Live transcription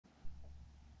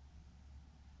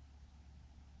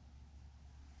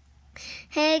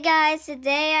Hey guys,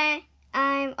 today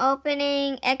I'm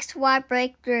opening XY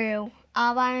Breakthrough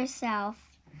all by myself.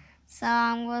 So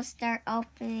I'm going to start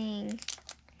opening.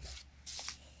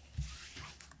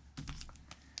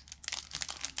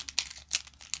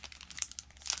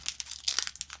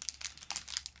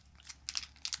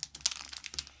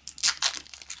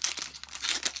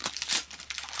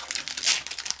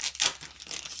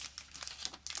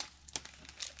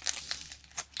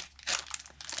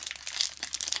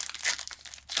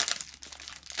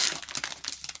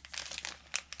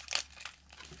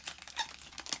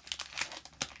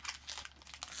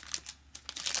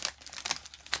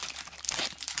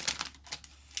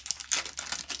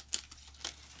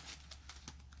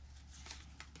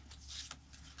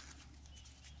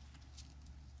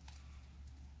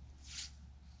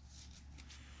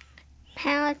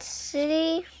 Pallet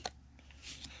City,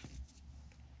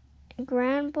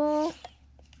 Grand Bull,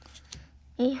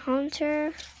 a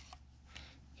Hunter,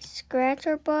 a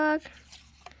Scratcher Bug,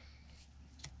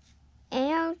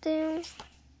 Aldo,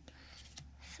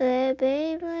 the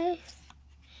Baby,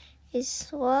 a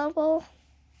Swabble,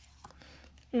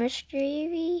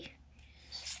 Mischievous,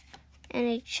 and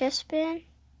a Chespin,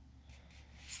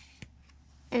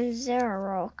 and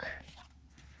Zerorock.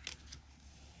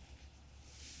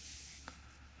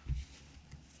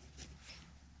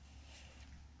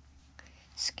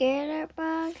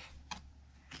 Scatterbug,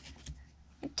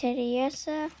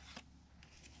 Teddiessa,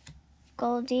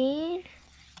 Goldeen,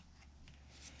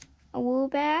 a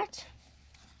Woobat,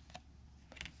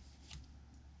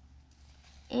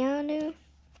 Anu,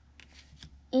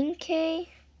 Inkay,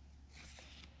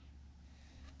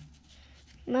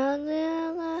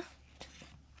 Malilla,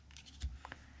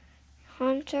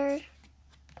 Hunter,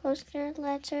 Poster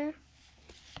Letter,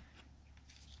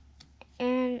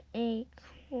 and a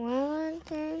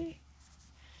Quellington,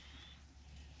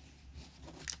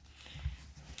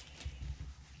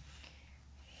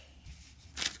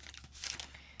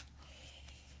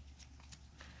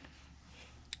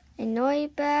 a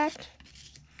Noibat,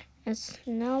 a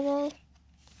Snowball,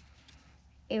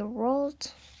 a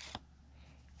Rolt,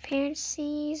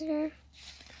 Panseaser,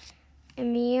 a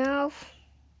Meowth,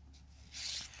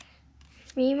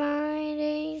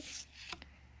 Reminding,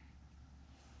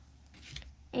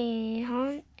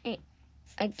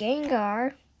 a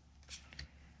Gengar,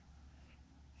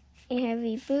 a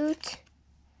Heavy Boot,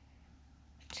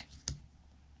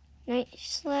 Night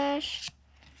Slash,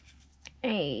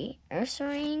 a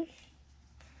Ursaring.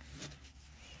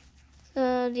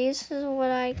 So this is what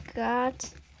I got.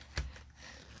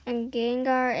 A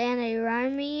Gengar and a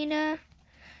Rhyhorn.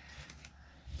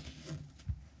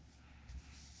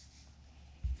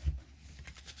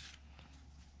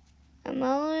 A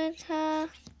Molita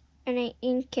and an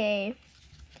Inkay.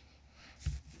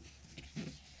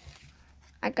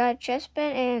 I got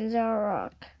Chespin and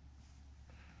Zerorock.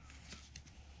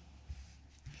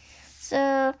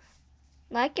 So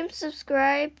like and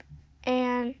subscribe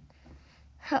and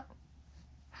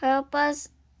help us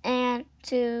and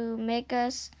to make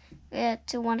us get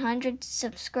to 100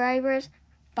 subscribers.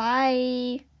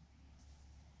 Bye.